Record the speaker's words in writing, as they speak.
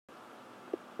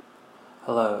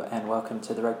Hello and welcome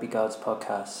to the Rugby Gods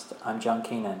podcast. I'm John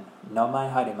Keenan. No mai,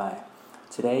 haere mai.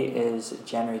 Today is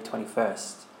January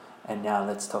 21st, and now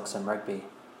let's talk some rugby.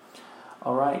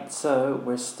 Alright, so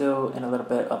we're still in a little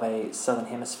bit of a Southern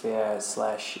Hemisphere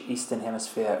 / Eastern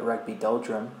Hemisphere rugby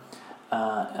doldrum.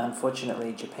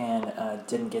 Unfortunately, Japan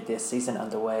didn't get their season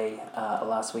underway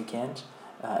last weekend.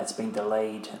 It's been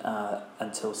delayed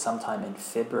until sometime in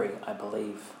February, I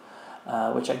believe.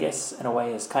 Which I guess in a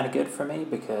way is kind of good for me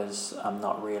because I'm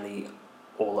not really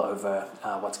all over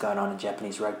what's going on in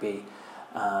Japanese rugby.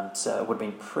 So it would have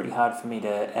been pretty hard for me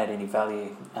to add any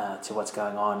value to what's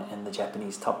going on in the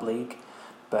Japanese top league.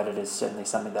 But it is certainly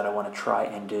something that I want to try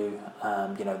and do,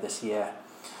 this year.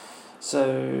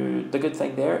 So the good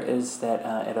thing there is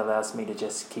that it allows me to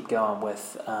just keep going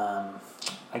with,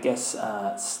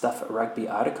 stuff rugby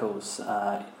articles.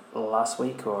 Last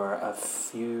week or a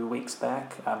few weeks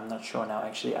back, I'm not sure now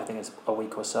actually, I think it's a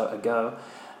week or so ago,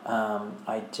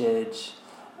 I did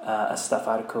a stuff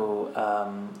article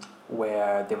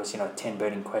where there was 10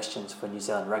 burning questions for New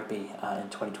Zealand Rugby in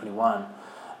 2021.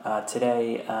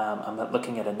 Today I'm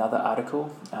looking at another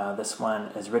article. This one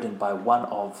is written by one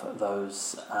of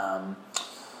those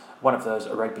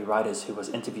rugby writers who was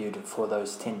interviewed for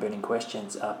those 10 burning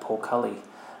questions, Paul Cully.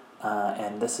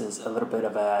 And this is a little bit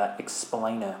of a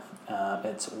explainer.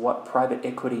 It's what private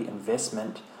equity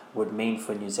investment would mean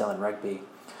for New Zealand Rugby.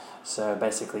 So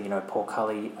basically, Paul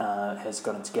Cully has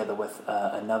gotten together with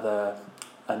another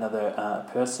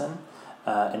person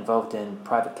involved in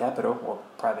private capital or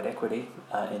private equity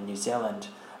in New Zealand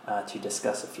to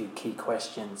discuss a few key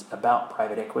questions about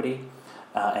private equity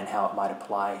and how it might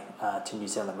apply to New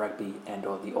Zealand Rugby and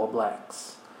or the All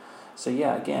Blacks. So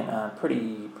yeah, again,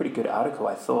 pretty good article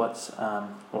I thought,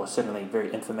 or certainly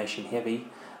very information heavy,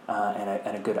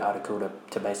 and a good article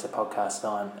to base a podcast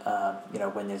on,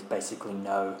 when there's basically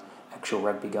no actual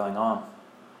rugby going on,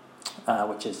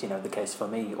 which is the case for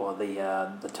me or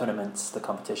the tournaments, the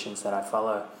competitions that I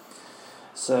follow.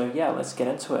 So yeah, let's get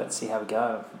into it, see how we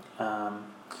go.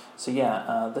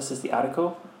 This is the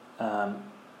article,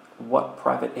 what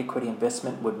private equity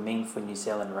investment would mean for New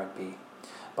Zealand Rugby,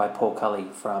 by Paul Cully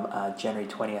from January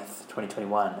 20th,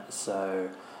 2021. So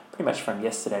pretty much from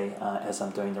yesterday as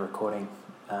I'm doing the recording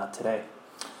today.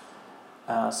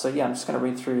 I'm just going to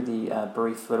read through the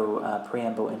brief little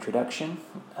preamble introduction,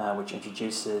 which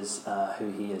introduces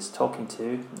who he is talking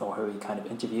to or who he kind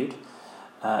of interviewed.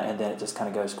 And then it just kind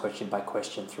of goes question by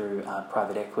question through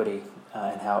private equity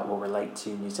and how it will relate to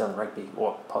New Zealand Rugby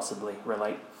or possibly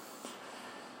relate.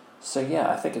 So yeah,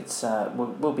 I think it's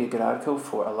will be a good article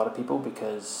for a lot of people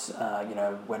because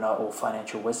we're not all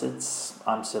financial wizards.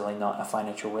 I'm certainly not a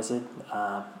financial wizard,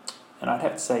 and I'd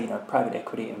have to say private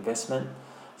equity investment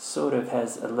sort of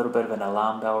has a little bit of an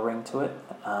alarm bell ring to it,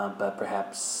 but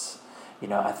perhaps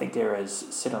I think there is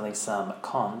certainly some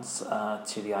cons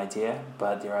to the idea,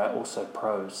 but there are also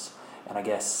pros. And I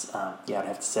guess I'd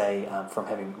have to say from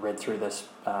having read through this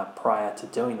prior to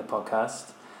doing the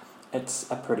podcast, it's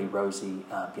a pretty rosy,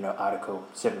 article.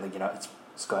 Certainly,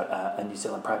 it's got a New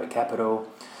Zealand private capital,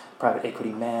 private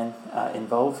equity man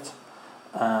involved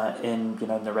in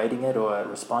narrating it or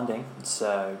responding.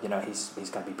 So he's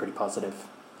going to be pretty positive.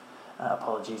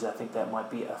 Apologies, I think that might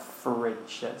be a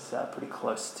fridge that's pretty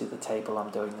close to the table I'm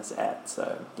doing this at.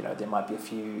 So there might be a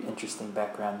few interesting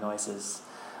background noises.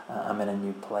 I'm in a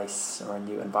new place or a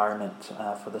new environment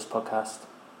for this podcast.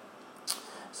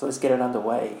 So let's get it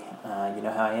underway. You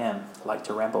know how I am, like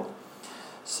to ramble.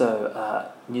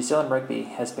 So New Zealand Rugby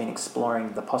has been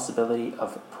exploring the possibility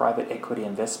of private equity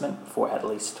investment for at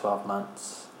least 12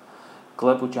 months.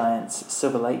 Global giants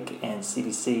Silver Lake and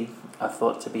CVC are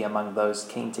thought to be among those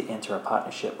keen to enter a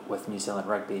partnership with New Zealand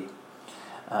Rugby.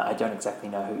 I don't exactly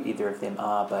know who either of them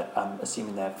are, but I'm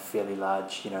assuming they're fairly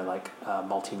large,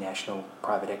 multinational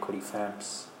private equity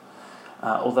firms.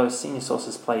 Although senior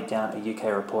sources played down a UK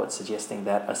report suggesting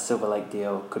that a Silver Lake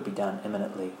deal could be done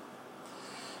imminently.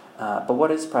 But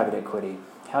what is private equity?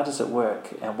 How does it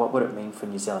work, and what would it mean for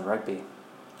New Zealand Rugby?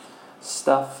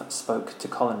 Stuff spoke to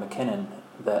Colin McKinnon,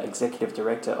 the Executive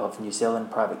Director of New Zealand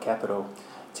Private Capital,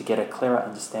 to get a clearer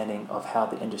understanding of how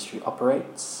the industry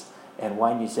operates and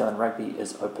why New Zealand Rugby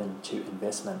is open to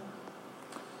investment.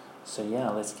 So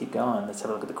let's keep going. Let's have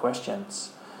a look at the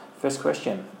questions. First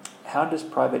question. How does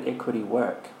private equity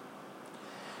work?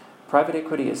 Private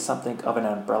equity is something of an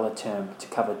umbrella term to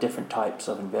cover different types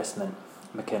of investment,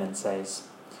 McKinnon says.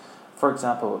 For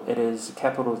example, it is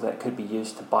capital that could be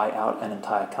used to buy out an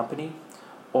entire company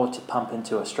or to pump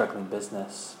into a struggling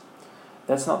business.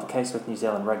 That's not the case with New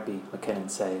Zealand Rugby, McKinnon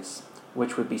says,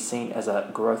 which would be seen as a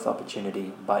growth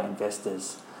opportunity by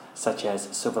investors such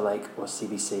as Silver Lake or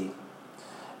CVC.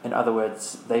 In other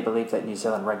words, they believe that New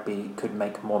Zealand Rugby could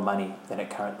make more money than it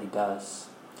currently does.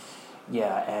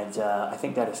 Yeah, and I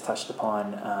think that is touched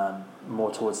upon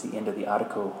more towards the end of the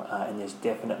article, and there's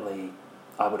definitely,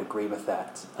 I would agree with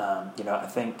that. I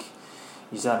think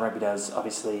New Zealand Rugby does,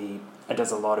 obviously, it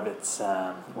does a lot of its,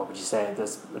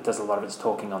 it does a lot of its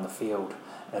talking on the field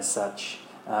as such,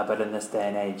 but in this day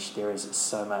and age, there is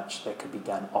so much that could be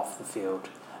done off the field,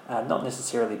 not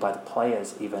necessarily by the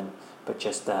players even, but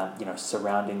just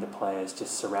surrounding the players,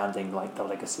 just surrounding like the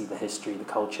legacy, the history, the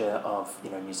culture of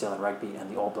New Zealand Rugby and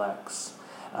the All Blacks,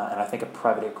 and I think a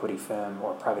private equity firm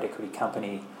or a private equity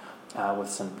company with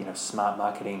some smart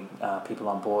marketing people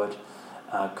on board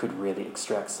could really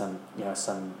extract some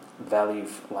value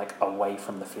away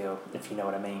from the field, if you know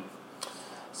what I mean.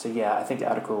 So yeah, I think the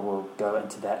article will go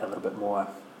into that a little bit more.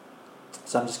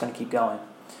 So I'm just going to keep going.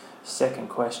 Second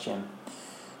question: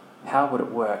 how would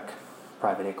it work?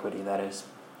 Private equity, that is.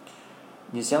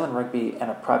 New Zealand Rugby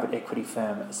and a private equity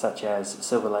firm such as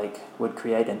Silver Lake would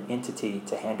create an entity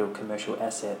to handle commercial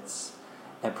assets,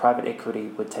 and private equity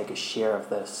would take a share of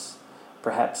this,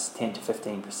 perhaps 10 to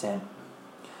 15%.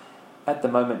 At the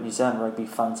moment, New Zealand Rugby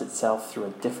funds itself through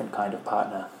a different kind of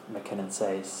partner, McKinnon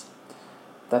says.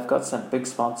 They've got some big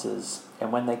sponsors,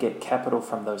 and when they get capital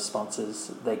from those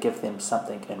sponsors, they give them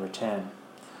something in return.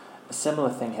 A similar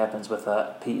thing happens with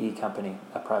a PE company,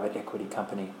 a private equity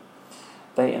company.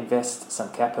 They invest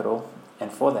some capital,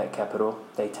 and for that capital,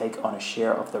 they take on a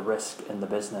share of the risk in the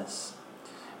business.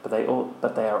 But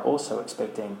they are also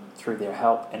expecting, through their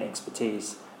help and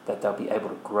expertise, that they'll be able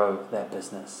to grow that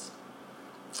business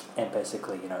and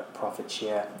basically, profit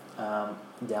share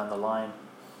down the line.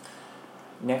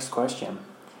 Next question: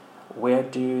 where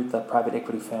do the private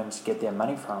equity firms get their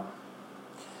money from?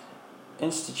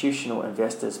 Institutional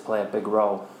investors play a big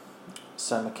role.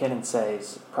 So McKinnon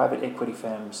says private equity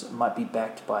firms might be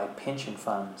backed by pension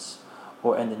funds,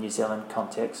 or in a New Zealand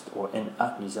context,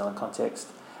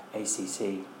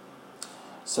 ACC.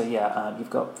 So yeah, you've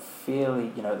got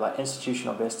fairly,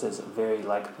 institutional investors, very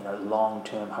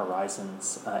long-term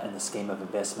horizons in the scheme of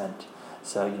investment.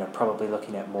 So probably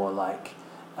looking at more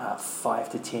 5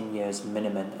 to 10 years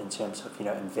minimum in terms of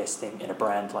investing in a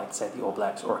brand like say the All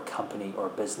Blacks, or a company or a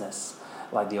business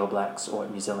like the All Blacks or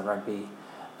New Zealand Rugby,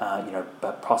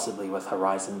 but possibly with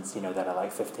horizons that are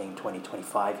 15, 20,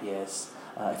 25 years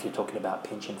if you're talking about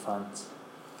pension funds.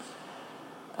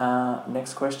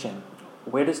 Next question: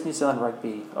 why does New Zealand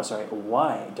Rugby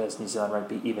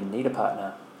even need a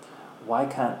partner? Why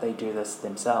can't they do this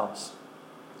themselves?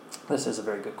 This is a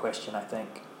very good question, I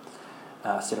think,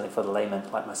 certainly for the layman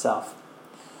like myself.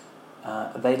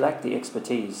 They lack the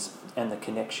expertise and the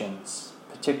connections,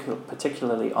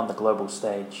 particularly on the global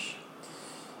stage.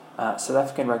 South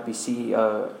African Rugby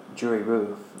CEO Jury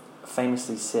Rue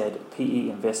famously said PE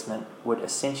investment would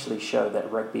essentially show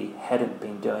that rugby hadn't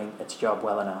been doing its job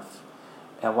well enough.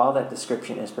 And while that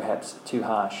description is perhaps too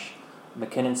harsh,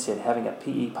 McKinnon said having a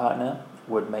PE partner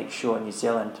would make sure New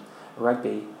Zealand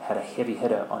Rugby had a heavy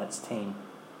hitter on its team.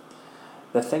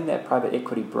 The thing that private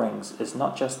equity brings is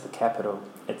not just the capital,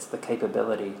 it's the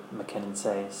capability, McKinnon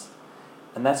says.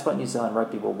 And that's what New Zealand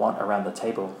Rugby will want around the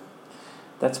table.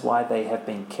 That's why they have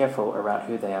been careful around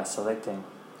who they are selecting.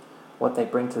 What they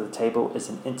bring to the table is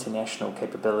an international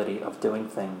capability of doing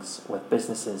things with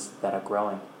businesses that are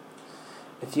growing.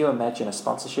 If you imagine a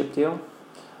sponsorship deal,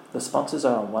 the sponsors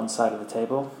are on one side of the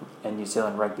table and New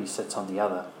Zealand Rugby sits on the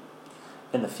other.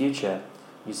 In the future,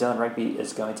 New Zealand Rugby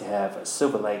is going to have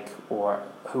Silver Lake or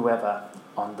whoever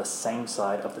on the same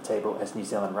side of the table as New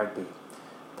Zealand Rugby.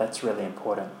 That's really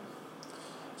important.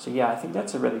 So yeah, I think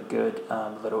that's a really good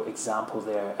little example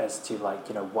there as to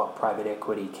what private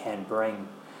equity can bring.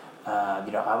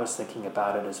 I was thinking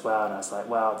about it as well, and I was like,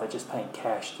 wow, they're just paying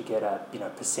cash to get a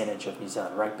percentage of New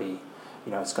Zealand Rugby.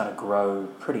 It's going to grow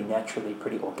pretty naturally,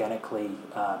 pretty organically.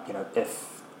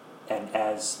 If and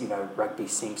as rugby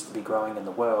seems to be growing in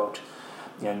the world,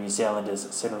 New Zealand is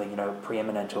certainly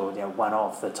preeminent, or one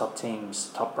of the top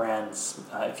teams, top brands,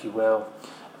 if you will,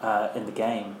 in the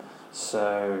game.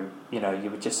 So you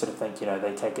would just sort of think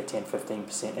they take a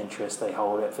 10-15% interest, they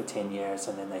hold it for 10 years,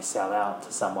 and then they sell out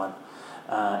to someone.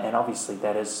 And obviously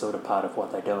that is sort of part of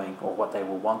what they're doing, or what they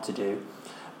will want to do,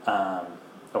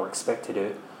 or expect to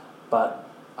do. But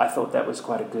I thought that was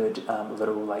quite a good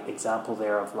little example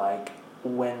there of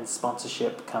when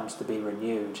sponsorship comes to be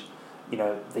renewed,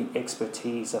 the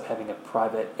expertise of having a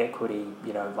private equity,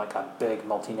 a big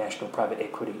multinational private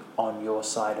equity on your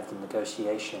side of the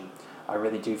negotiation. I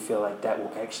really do feel like that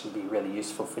will actually be really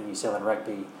useful for New Zealand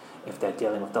Rugby if they're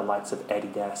dealing with the likes of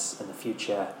Adidas in the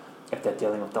future, if they're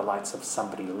dealing with the likes of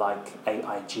somebody like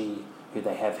AIG who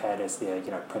they have had as their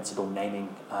principal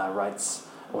naming rights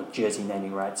or jersey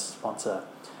naming rights sponsor,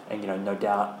 and no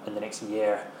doubt in the next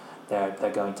year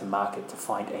they're going to market to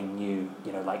find a new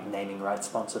naming rights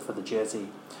sponsor for the jersey.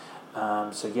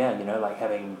 Like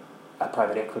having a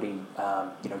private equity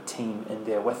team in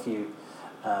there with you,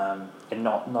 and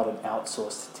not an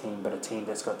outsourced team, but a team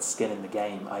that's got skin in the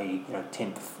game, i.e.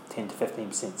 10 to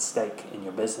 15% stake in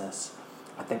your business.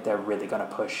 I think they're really going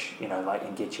to push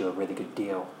and get you a really good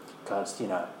deal, because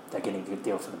they're getting a good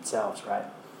deal for themselves, right?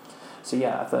 So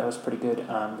I thought that was a pretty good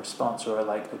response, or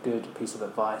a good piece of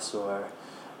advice, or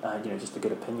just a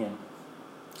good opinion.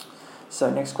 So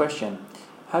next question: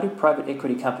 how do private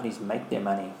equity companies make their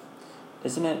money?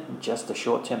 Isn't it just a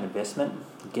short-term investment?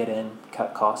 Get in,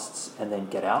 cut costs, and then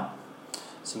get out?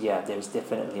 So there's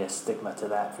definitely a stigma to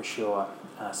that for sure,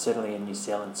 certainly in New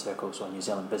Zealand circles or New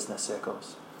Zealand business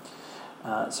circles.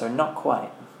 So not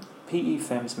quite. PE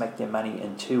firms make their money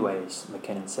in two ways,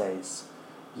 McKinnon says.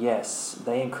 Yes,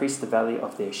 they increase the value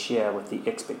of their share with the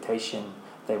expectation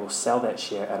they will sell that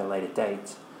share at a later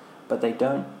date, but they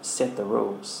don't set the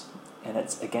rules, and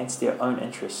it's against their own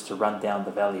interests to run down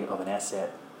the value of an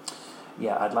asset.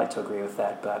 I'd like to agree with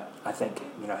that, but I think,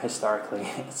 historically,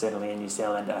 certainly in New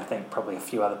Zealand, and I think probably a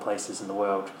few other places in the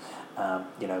world,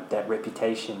 that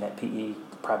reputation, that PE,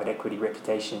 private equity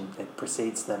reputation, it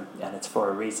precedes them, and it's for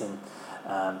a reason.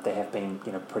 They have been,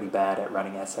 pretty bad at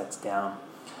running assets down,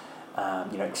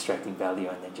 extracting value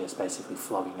and then just basically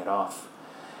flogging it off.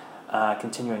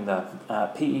 Continuing though,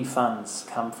 PE funds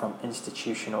come from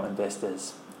institutional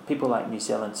investors, people like New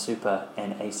Zealand Super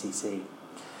and ACC.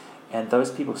 And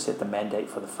those people set the mandate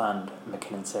for the fund,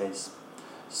 McKinnon says.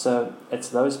 So it's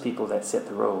those people that set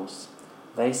the rules.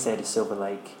 They say to Silver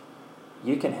Lake,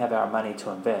 you can have our money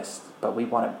to invest, but we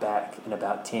want it back in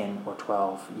about 10 or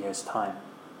 12 years' time.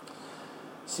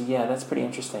 So that's pretty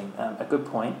interesting. A good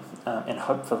point. And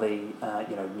hopefully,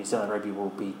 New Zealand Rugby will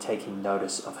be taking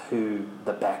notice of who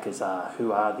the backers are,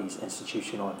 who are these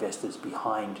institutional investors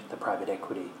behind the private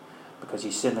equity, because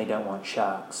you certainly don't want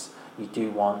sharks. You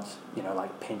do want,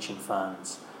 pension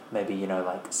funds, maybe,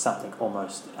 something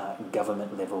almost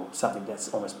government level, something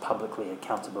that's almost publicly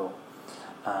accountable,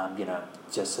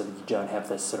 just so that you don't have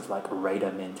this sort of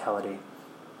raider mentality.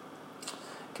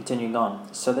 Continuing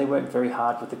on, so they work very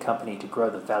hard with the company to grow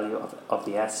the value of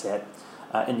the asset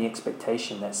in the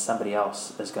expectation that somebody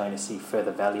else is going to see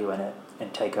further value in it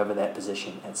and take over that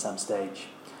position at some stage.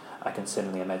 I can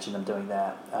certainly imagine them doing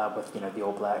that with the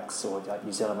All Blacks, or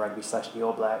New Zealand Rugby / the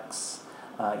All Blacks,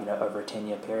 over a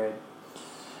 10-year period.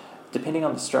 Depending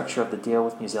on the structure of the deal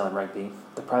with New Zealand Rugby,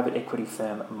 the private equity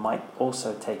firm might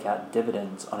also take out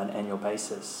dividends on an annual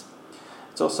basis.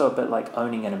 It's also a bit like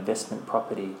owning an investment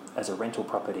property as a rental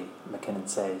property, McKinnon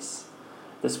says.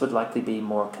 This would likely be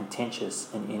more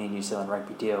contentious in any New Zealand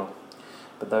Rugby deal,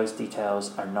 but those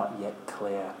details are not yet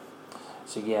clear.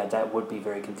 So that would be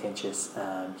very contentious.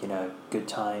 Good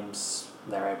times,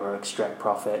 they're able to extract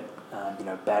profit.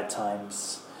 Bad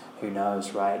times, who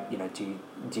knows, right?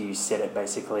 Do you set it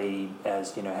basically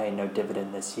as hey, no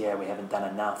dividend this year, we haven't done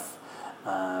enough,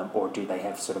 or do they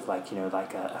have sort of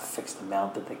a fixed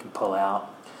amount that they can pull out,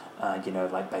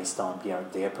 based on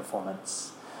their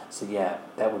performance? So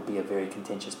that would be a very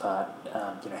contentious part.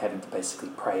 Having to basically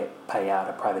pay out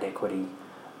a private equity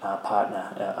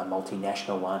partner, a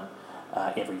multinational one,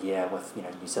 every year with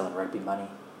New Zealand Rugby money.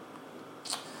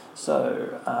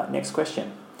 So next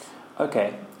question.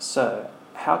 Okay, so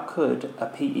how could a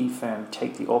PE firm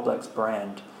take the All Blacks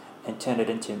brand and turn it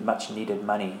into much needed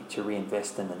money to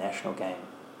reinvest in the national game?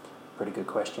 Pretty good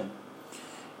question.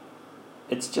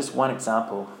 It's just one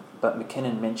example, but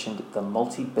McKinnon mentioned the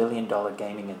multi-billion-dollar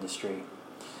gaming industry.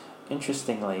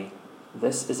 Interestingly,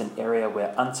 this is an area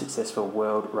where unsuccessful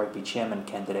World Rugby Chairman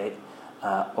candidate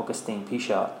Augustine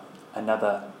Pichot,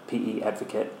 another PE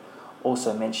advocate,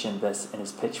 also mentioned this in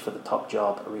his pitch for the top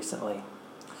job recently.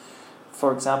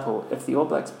 For example, if the All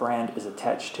Blacks brand is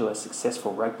attached to a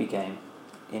successful rugby game,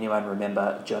 anyone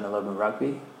remember Zealand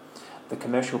Rugby? The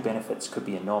commercial benefits could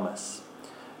be enormous.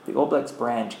 The All Blacks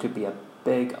brand could be a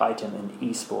big item in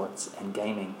esports and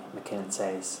gaming, McKinnon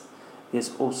says.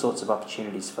 There's all sorts of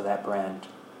opportunities for that brand.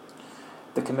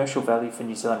 The commercial value for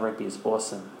New Zealand Rugby is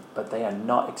awesome, but they are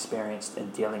not experienced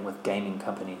in dealing with gaming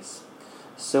companies.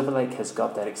 Silver Lake has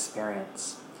got that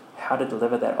experience. How to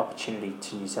deliver that opportunity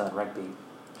to New Zealand Rugby,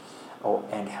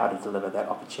 and how to deliver that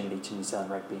opportunity to New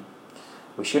Zealand Rugby.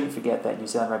 We shouldn't forget that New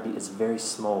Zealand Rugby is very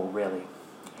small, really.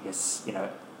 I guess,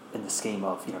 in the scheme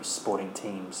of, sporting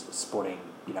teams, sporting,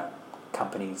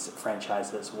 companies,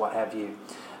 franchises, what have you.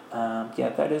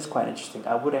 That is quite interesting.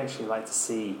 I would actually like to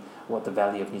see what the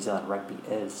value of New Zealand Rugby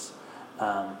is.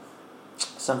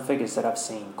 some figures that I've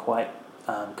seen quite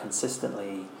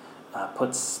consistently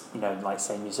puts, like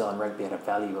say New Zealand Rugby at a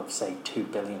value of say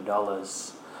 $2 billion.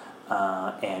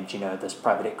 And this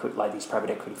private equity, like these private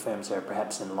equity firms, are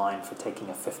perhaps in line for taking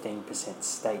a 15%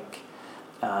 stake.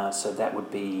 So that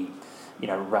would be,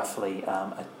 roughly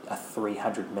a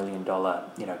 $300 million,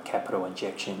 capital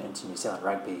injection into New Zealand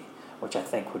Rugby, which I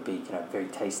think would be, very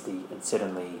tasty and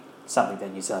certainly something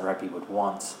that New Zealand Rugby would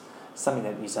want, something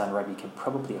that New Zealand Rugby can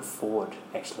probably afford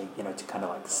actually, to kind of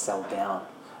like sell down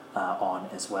on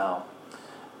as well.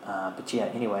 But yeah,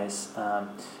 anyways,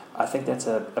 I think that's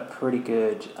a pretty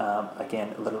good,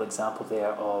 again, a little example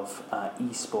there of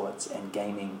esports and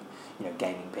gaming,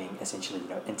 gaming being essentially,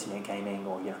 internet gaming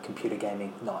or, computer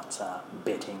gaming, not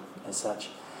betting as such,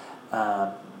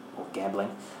 or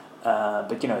gambling.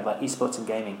 But, like esports and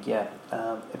gaming, yeah.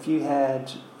 If you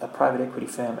had a private equity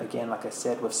firm, again, like I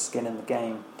said, with skin in the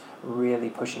game, really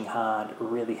pushing hard,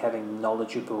 really having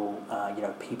knowledgeable,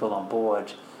 people on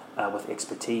board with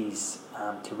expertise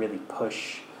to really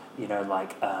push,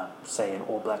 say an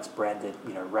All Blacks branded,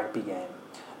 rugby game,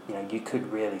 you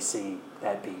could really see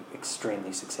that be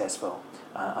extremely successful,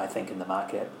 I think, in the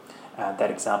market. That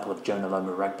example of Jonah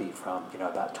Lomu Rugby from,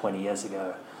 about 20 years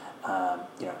ago,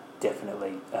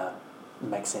 definitely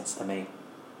makes sense to me.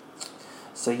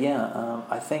 So yeah,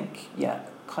 I think,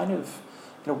 kind of,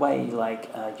 in a way,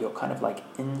 you're kind of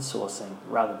like insourcing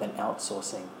rather than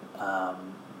outsourcing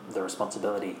the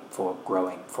responsibility for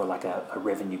growing, for like a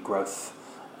revenue growth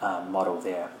model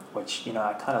there, which,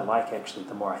 I kind of like actually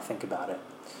the more I think about it.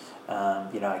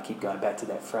 I keep going back to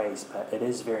that phrase, but it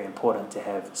is very important to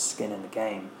have skin in the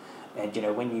game. And,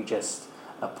 when you just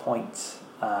appoint,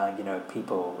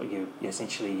 people, you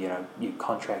essentially, you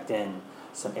contract in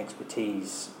some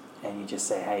expertise and you just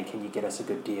say, hey, can you get us a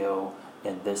good deal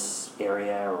in this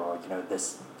area or,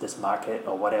 this market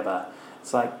or whatever.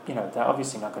 It's like, they're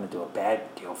obviously not going to do a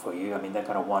bad deal for you. I mean, they're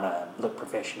going to want to look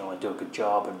professional and do a good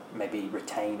job and maybe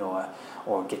retain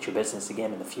or get your business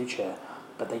again in the future.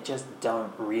 But they just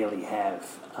don't really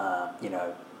have,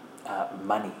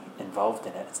 money involved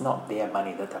in it. It's not their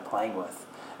money that they're playing with.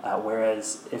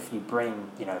 Whereas if you bring,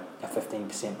 a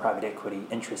 15% private equity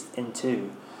interest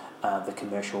into the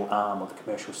commercial arm or the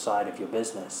commercial side of your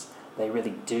business, they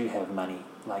really do have money,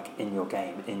 like in your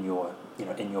game, in your,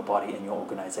 in your body, in your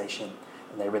organization,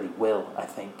 and they really will, I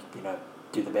think,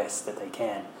 do the best that they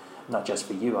can, not just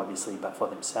for you, obviously, but for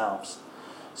themselves.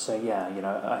 So yeah,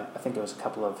 I think there was a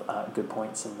couple of good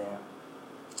points in there.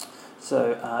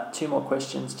 So 2 more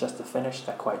questions just to finish.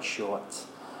 They're quite short.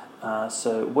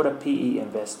 So would a PE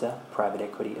investor, private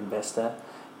equity investor,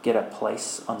 get a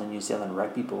place on the New Zealand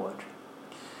Rugby board?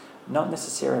 Not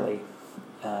necessarily.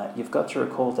 You've got to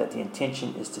recall that the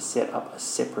intention is to set up a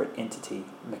separate entity,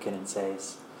 McKinnon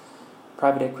says.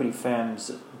 Private equity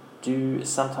firms do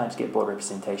sometimes get board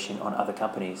representation on other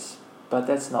companies, but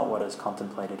that's not what is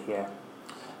contemplated here.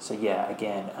 So yeah,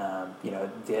 again,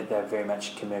 they're very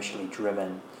much commercially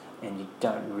driven, and you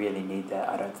don't really need that,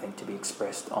 I don't think, to be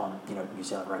expressed on, New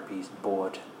Zealand Rugby's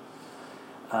board.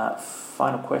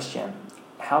 Final question.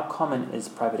 How common is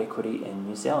private equity in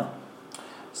New Zealand?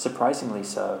 Surprisingly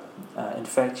so. In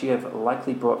fact, you have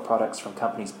likely brought products from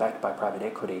companies backed by private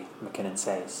equity, McKinnon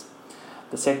says.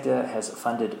 The sector has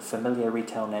funded familiar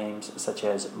retail names such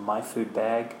as My Food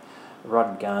Bag,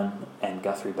 Rod and Gun, and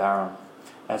Guthrie Barron,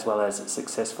 as well as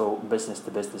successful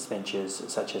business-to-business ventures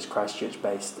such as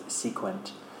Christchurch-based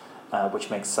Sequent, which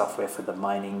makes software for the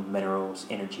mining, minerals,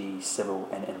 energy, civil,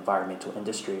 and environmental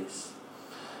industries.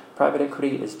 Private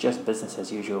equity is just business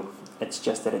as usual. It's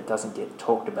just that it doesn't get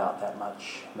talked about that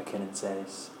much, McKinnon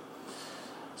says.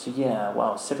 So yeah,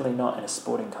 well, certainly not in a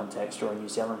sporting context or a New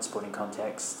Zealand sporting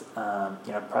context.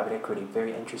 Private equity,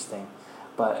 very interesting.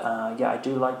 But I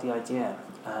do like the idea.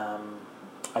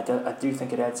 I do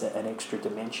think it adds an extra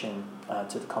dimension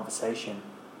to the conversation,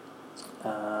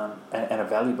 and a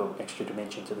valuable extra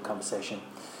dimension to the conversation.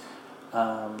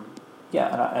 And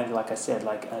like I said,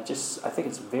 I think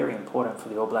it's very important for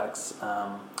the All Blacks,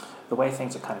 the way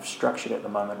things are kind of structured at the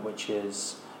moment, which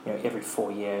is, every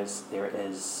 4 years there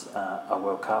is a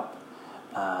World Cup.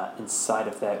 Inside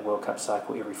of that World Cup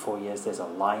cycle, every 4 years there's a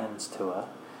Lions tour.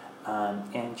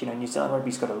 And New Zealand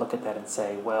Rugby's got to look at that and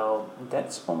say, well,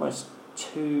 that's almost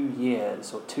 2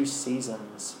 years or 2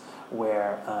 seasons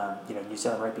where New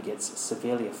Zealand Rugby gets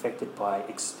severely affected by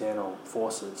external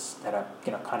forces that are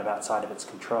kind of outside of its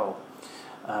control.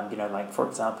 For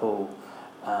example,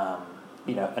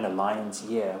 in a Lions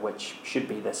year, which should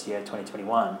be this year,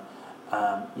 2021,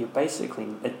 it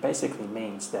basically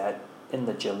means that in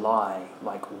the July,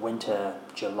 winter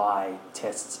July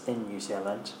tests in New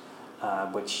Zealand,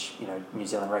 which New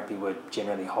Zealand Rugby would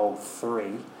generally hold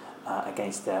 3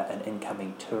 against an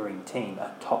incoming touring team,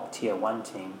 a top tier 1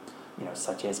 team,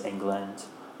 such as England,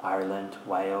 Ireland,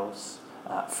 Wales,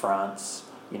 France.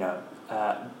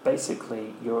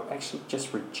 Basically you're actually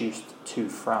just reduced to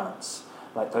France.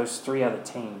 Like those 3 other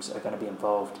teams are going to be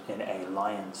involved in a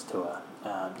Lions tour,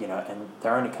 and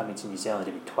they're only coming to New Zealand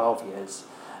every 12 years.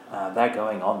 They're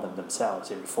going on them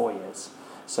themselves every 4 years.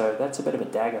 So that's a bit of a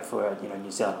dagger for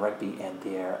New Zealand Rugby and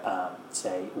their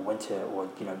say winter or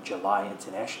July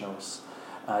internationals.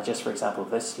 Just for example,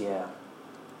 this year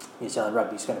New Zealand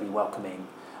Rugby is going to be welcoming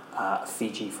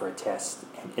Fiji for a test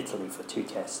and Italy for 2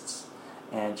 tests.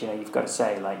 And you've got to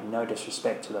say, like, no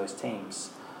disrespect to those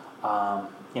teams.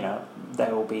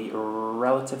 They will be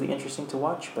relatively interesting to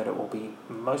watch, but it will be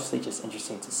mostly just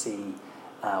interesting to see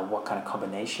what kind of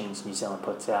combinations New Zealand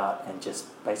puts out, and just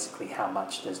basically how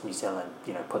much does New Zealand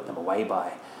put them away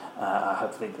by.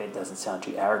 Hopefully that doesn't sound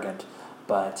too arrogant,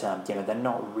 but they're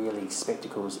not really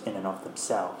spectacles in and of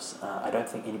themselves. I don't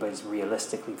think anybody's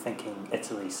realistically thinking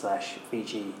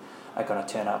Italy/Fiji are going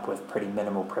to turn up with pretty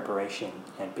minimal preparation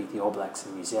and beat the All Blacks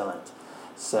in New Zealand.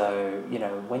 So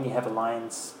when you have a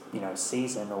Lions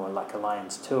season, or like a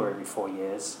Lions tour every 4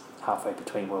 years, halfway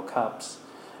between World Cups,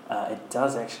 it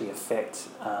does actually affect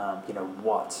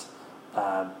what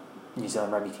New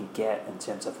Zealand Rugby can get in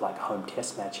terms of like home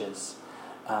test matches,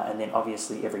 and then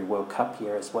obviously every World Cup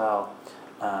year as well.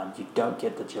 You don't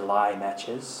get the July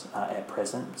matches at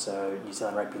present, so New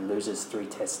Zealand Rugby loses 3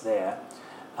 tests there.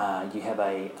 You have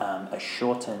a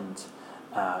shortened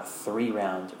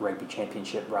 3-round rugby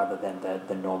championship rather than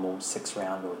the normal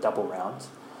 6-round or double round.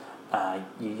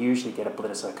 You usually get a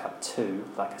Bledisloe Cup 2,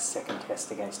 like a second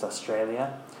test against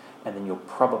Australia, and then you'll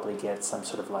probably get some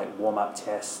sort of like warm-up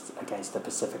test against the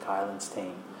Pacific Islands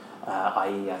team,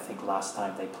 i.e. I think last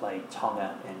time they played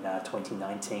Tonga in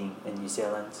 2019 in New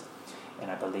Zealand, and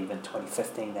I believe in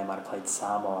 2015 they might have played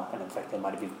Samoa, and in fact they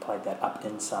might have even played that up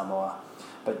in Samoa.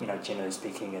 But generally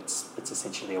speaking, it's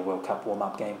essentially a World Cup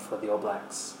warm-up game for the All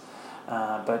Blacks.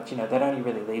 But that only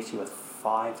really leaves you with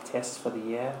 5 tests for the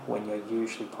year, when you're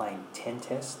usually playing 10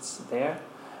 tests there,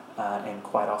 and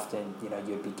quite often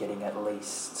you'd be getting at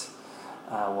least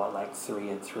 3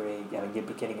 and 3. You'd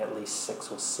be getting at least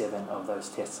 6 or 7 of those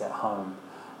tests at home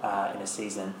in a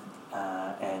season,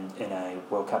 and in a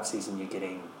World Cup season you're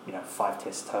getting 5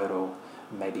 tests total,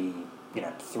 maybe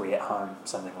 3 at home,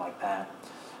 something like that.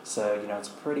 So it's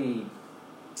pretty.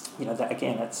 That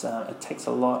again, it takes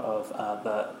a lot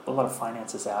of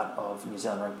finances out of New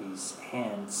Zealand Rugby's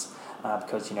hands,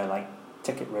 because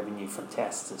ticket revenue from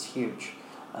tests is huge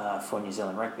for New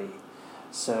Zealand Rugby.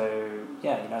 So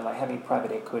having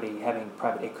private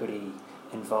equity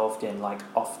involved in like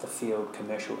off the field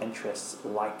commercial interests,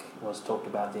 like was talked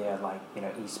about there, like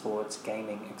esports,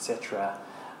 gaming, etc.,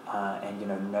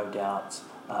 and no doubt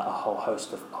a whole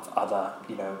host of other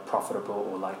profitable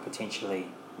or like potentially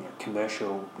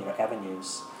commercial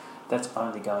avenues. That's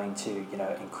only going to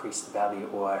increase the value,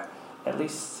 or at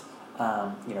least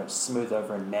smooth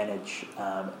over and manage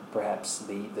perhaps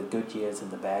the good years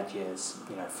and the bad years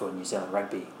for New Zealand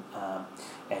Rugby,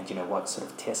 and what sort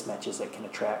of test matches it can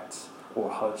attract or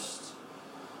host.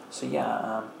 So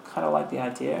kind of like the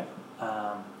idea.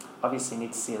 Obviously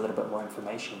need to see a little bit more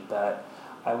information, but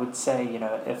I would say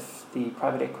if the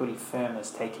private equity firm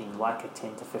is taking like a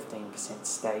 10 to 15%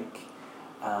 stake,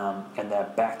 and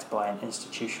they're backed by an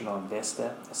institutional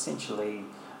investor, essentially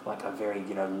like a very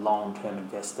long-term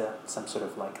investor, some sort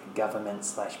of like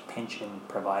government/pension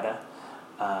provider,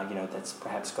 that's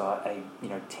perhaps got a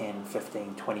 10,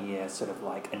 15, 20 year sort of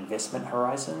like investment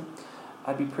horizon,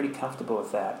 I'd be pretty comfortable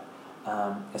with that,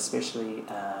 especially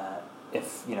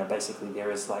if basically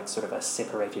there is like sort of a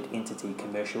separated entity,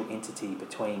 commercial entity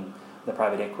between the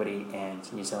private equity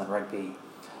and New Zealand Rugby,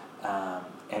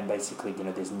 and basically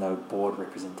there's no board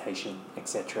representation,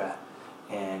 etc.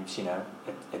 And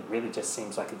it really just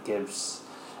seems like it gives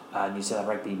New Zealand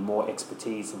Rugby more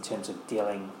expertise in terms of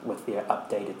dealing with their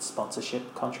updated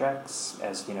sponsorship contracts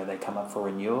as they come up for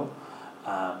renewal.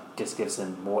 Just gives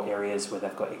them more areas where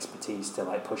they've got expertise to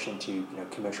like push into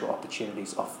commercial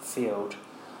opportunities off the field,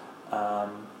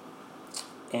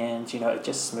 and it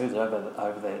just smooths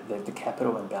over the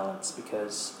capital imbalance,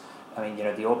 because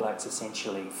the All Blacks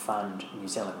essentially fund New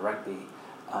Zealand Rugby.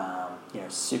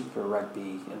 Super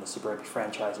Rugby and the Super Rugby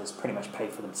franchises pretty much pay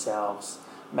for themselves,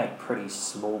 make pretty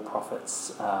small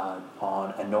profits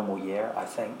on a normal year, I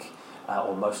think,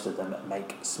 or most of them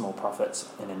make small profits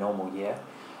in a normal year.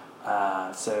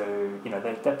 So,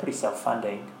 they're pretty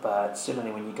self-funding, but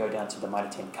certainly when you go down to the Mitre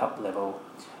 10 Cup level,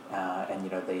 and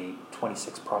the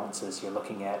 26 provinces, you're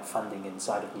looking at funding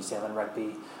inside of New Zealand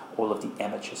Rugby, all of the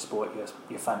amateur sport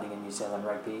you're funding in New Zealand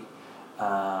Rugby,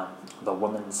 the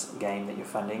women's game that you're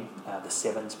funding, the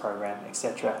sevens program,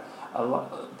 etc.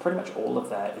 Pretty much all of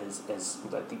that is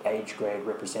like the age grade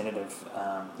representative,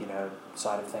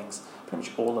 side of things. Pretty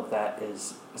much all of that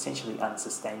is essentially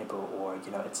unsustainable, or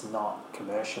it's not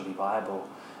commercially viable.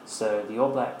 So the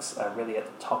All Blacks are really at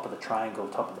the top of the triangle,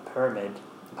 top of the pyramid,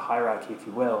 the hierarchy, if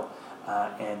you will,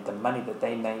 and the money that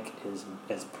they make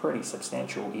is pretty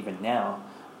substantial even now,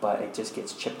 but it just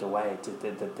gets chipped away.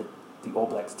 The All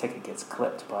Blacks ticket gets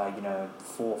clipped by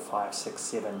 4, 5, 6,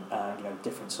 7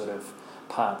 different sort of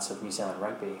parts of New Zealand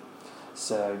Rugby.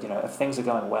 So if things are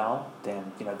going well,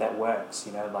 then that works.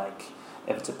 Like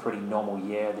if it's a pretty normal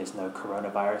year, there's no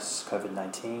coronavirus,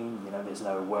 COVID-19, there's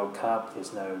no World Cup,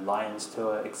 there's no Lions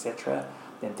Tour, etc.,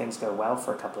 then things go well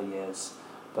for a couple of years.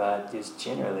 But there's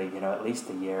generally, at least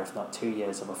a year, if not 2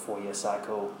 years of a 4-year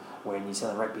cycle where New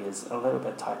Zealand Rugby is a little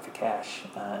bit tight for cash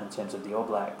in terms of the All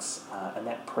Blacks, and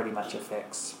that pretty much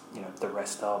affects, the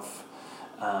rest of,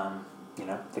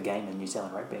 the game in New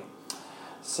Zealand Rugby.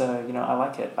 So, I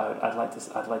like it. I'd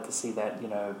like to see that,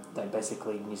 they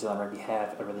basically New Zealand Rugby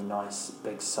have a really nice,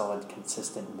 big, solid,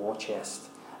 consistent war chest,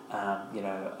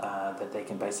 that they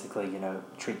can basically,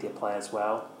 treat their players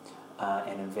well.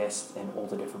 And invest in all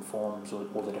the different forms or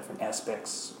all the different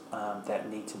aspects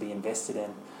that need to be invested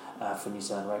in for New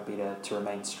Zealand Rugby to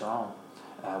remain strong,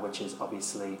 which is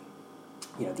obviously,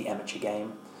 the amateur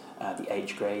game, the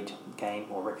age grade game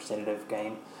or representative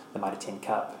game, the Mitre 10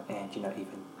 Cup, and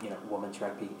even women's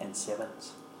rugby and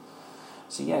sevens.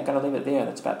 So yeah, going to leave it there.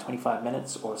 That's about 25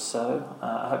 minutes or so.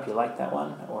 I hope you liked that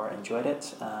one or enjoyed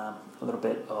it. A little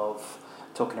bit of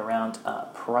talking around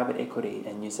private equity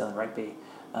in New Zealand Rugby.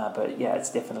 But yeah,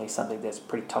 it's definitely something that's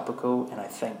pretty topical, and I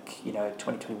think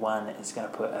 2021 is going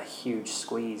to put a huge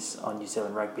squeeze on New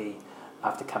Zealand Rugby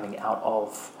after coming out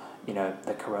of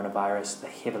the coronavirus, the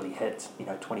heavily hit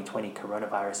 2020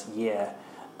 coronavirus year.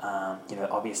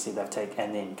 Obviously they've taken,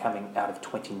 and then coming out of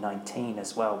 2019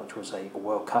 as well, which was a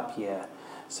World Cup year.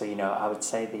 So I would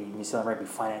say the New Zealand Rugby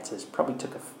finances probably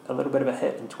took a little bit of a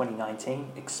hit in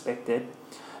 2019, expected.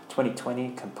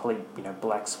 2020 complete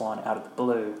black swan out of the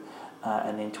blue.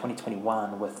 And then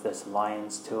 2021 with this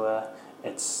Lions Tour,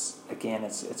 it's going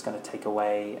to take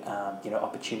away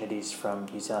opportunities from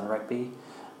New Zealand Rugby,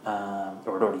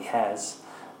 or it already has,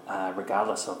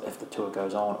 regardless of if the tour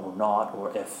goes on or not,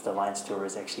 or if the Lions Tour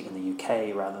is actually in the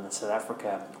UK rather than South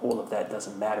Africa. All of that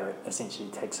doesn't matter. It essentially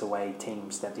takes away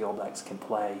teams that the All Blacks can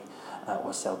play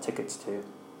or sell tickets to.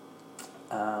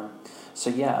 So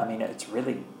yeah, it's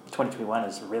really 2021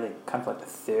 is really kind of like the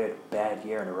third bad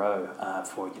year in a row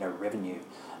for revenue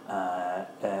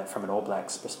from an All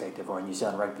Blacks perspective, or a New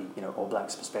Zealand Rugby All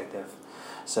Blacks perspective.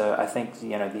 So I think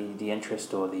the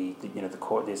interest, or the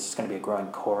core, there's going to be a growing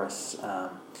chorus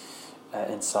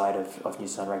inside of New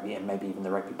Zealand Rugby, and maybe even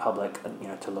the rugby public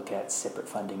to look at separate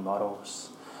funding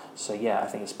models. So yeah, I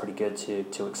think it's pretty good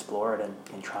to explore it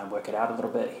and try and work it out a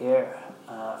little bit here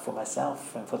for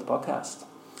myself and for the podcast.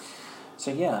 So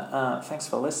yeah, thanks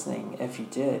for listening. If you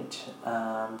did,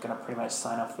 I'm going to pretty much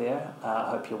sign off there.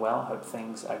 I hope you're well. I hope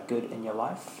things are good in your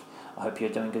life. I hope you're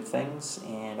doing good things,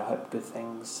 and I hope good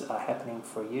things are happening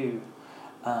for you.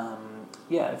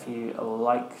 If you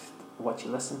like what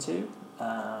you listen to,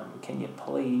 can you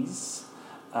please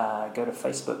go to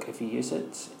Facebook if you use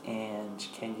it, and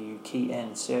can you key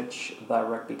in, search the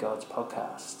Rugby Gods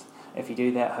podcast. If you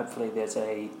do that, hopefully there's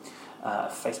a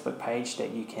Facebook page that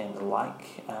you can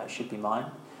should be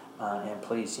mine, and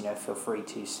please feel free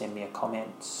to send me a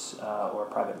comment or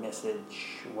a private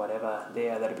message, whatever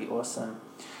there. That'd be awesome.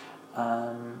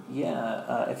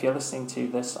 If you're listening to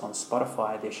this on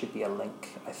Spotify, there should be a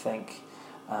link, I think,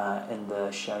 in the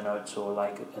show notes, or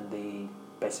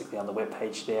basically on the web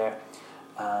page there,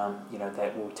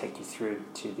 that will take you through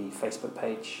to the Facebook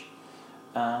page.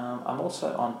 I'm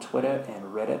also on Twitter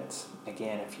and Reddit.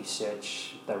 Again, if you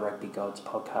search the Rugby Gods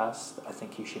podcast, I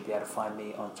think you should be able to find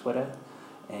me on Twitter,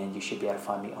 and you should be able to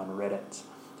find me on Reddit.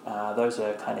 Those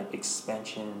are kind of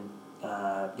expansion,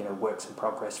 works in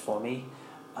progress for me.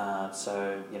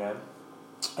 So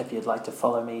if you'd like to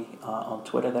follow me on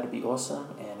Twitter, that'd be awesome.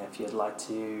 And if you'd like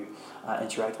to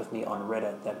interact with me on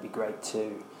Reddit, that'd be great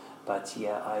too. But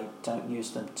yeah, I don't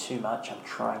use them too much. I'm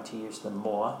trying to use them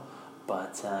more.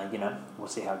 But, we'll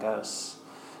see how it goes.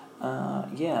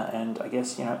 And I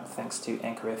guess, thanks to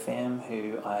Anchor FM,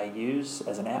 who I use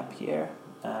as an app here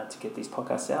to get these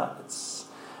podcasts out. It's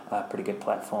a pretty good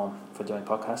platform for doing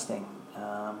podcasting.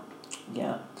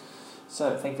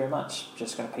 So thank you very much.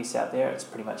 Just going to peace out there. It's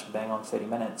pretty much bang on 30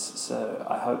 minutes. So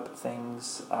I hope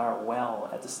things are well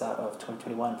at the start of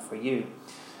 2021 for you.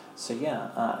 So yeah,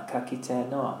 ka kite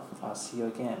noa. I'll see you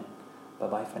again.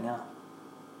 Bye-bye for now.